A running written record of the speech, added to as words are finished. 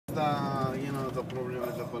the problem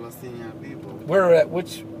with the Palestinian people. We're at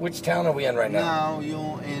which town are we in right now? Now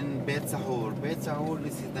you're in Beit Sahur. Beit Sahur,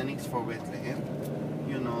 this is the next for Bethlehem.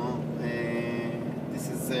 This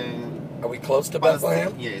is. Are we close to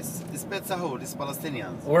Bethlehem? Yes, it's Beit Sahur. It's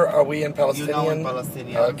Palestinians. Where are we in Palestinian? You know, in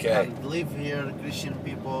Palestinian. Okay. And live here, Christian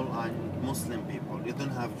people and Muslim people. You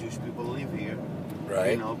don't have Jewish people live here.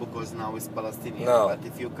 Right. Because now it's Palestinian. No. But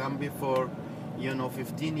if you come before,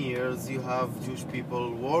 15 years, you have Jewish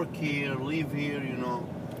people work here, live here,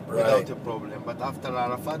 without a problem. But after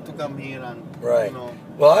Arafat to come here and, right.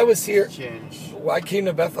 Well, I was here. Change. I came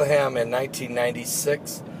to Bethlehem in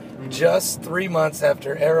 1996, just 3 months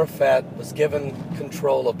after Arafat was given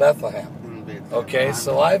control of Bethlehem. Okay,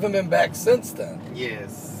 so I haven't been back since then.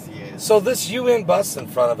 Yes, yes. So this UN bus in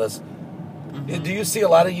front of us, do you see a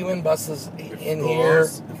lot of UN buses in here?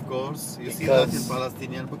 Of course. You see that in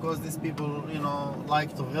Palestinian because these people,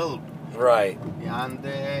 like to help. Right. And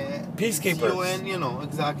peacekeepers. UN,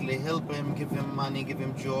 exactly. Help him, give him money, give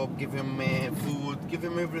him job, give him food, give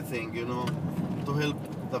him everything, to help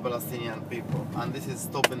the Palestinian people. And this is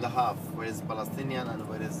stop in the half, where is Palestinian and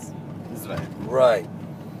where is Israel. Right.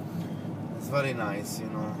 It's very nice,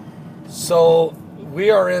 So we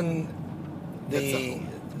are in the...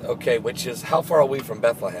 Okay, which is, how far are we from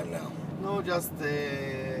Bethlehem now? No, just...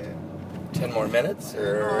 10 more minutes?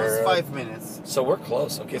 Or... No, it's 5 minutes. So we're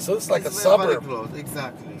close. Okay, so it's like it's a suburb. Very close,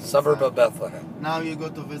 exactly. Suburb of Bethlehem. Now you go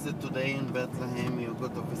to visit today in Bethlehem, you go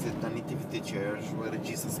to visit the Nativity Church where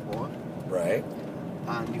Jesus born. Right.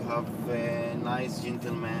 And you have a nice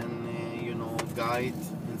gentleman, guide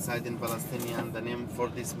inside in Palestinian. The name for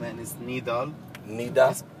this man is Nidal.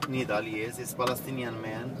 Nidal, yes. He's Palestinian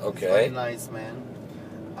man. Okay. He's very nice man.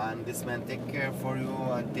 And this man take care for you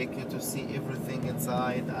and take you to see everything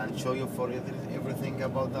inside and show you for everything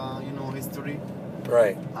about the history.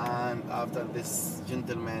 Right. And after this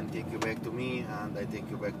gentleman take you back to me and I take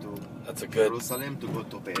you back to Jerusalem to go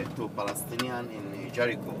to Palestinian in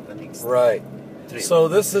Jericho the next trip. So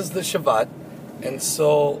this is the Shabbat, and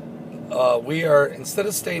so we are, instead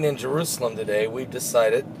of staying in Jerusalem today, we've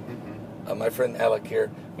decided, my friend Alec here,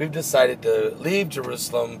 we've decided to leave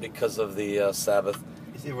Jerusalem because of the Sabbath.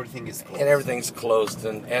 Everything is closed. And everything's closed.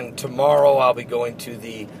 And tomorrow I'll be going to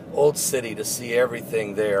the Old City to see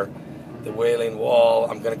everything there. The Wailing Wall.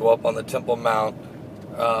 I'm going to go up on the Temple Mount.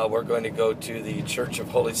 We're going to go to the Church of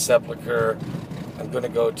Holy Sepulchre. I'm going to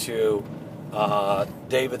go to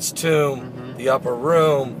David's tomb, the Upper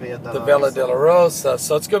Room, the Villa della Rosa.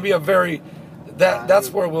 So it's going to be a very...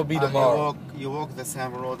 That's where we'll be tomorrow. You walk the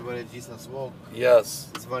same road where Jesus walked. Yes.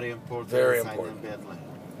 It's very important. Very important.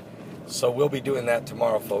 So we'll be doing that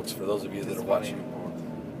tomorrow, folks, for those of you that are watching.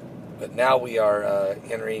 But now we are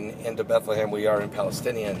entering into Bethlehem. We are in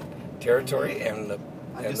Palestinian territory. And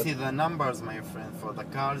you see the numbers, my friend, for the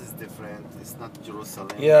cars is different. It's not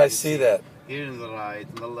Jerusalem. Yeah, I see that. Here on the right,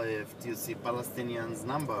 on the left, you see Palestinians'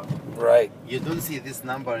 number. Right. You don't see this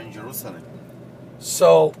number in Jerusalem.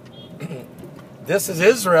 So this is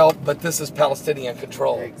Israel, but this is Palestinian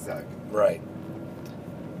control. Exactly. Right.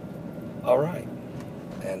 All right.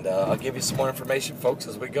 And I'll give you some more information, folks,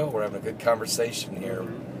 as we go. We're having a good conversation here,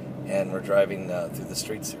 and we're driving through the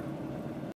streets here.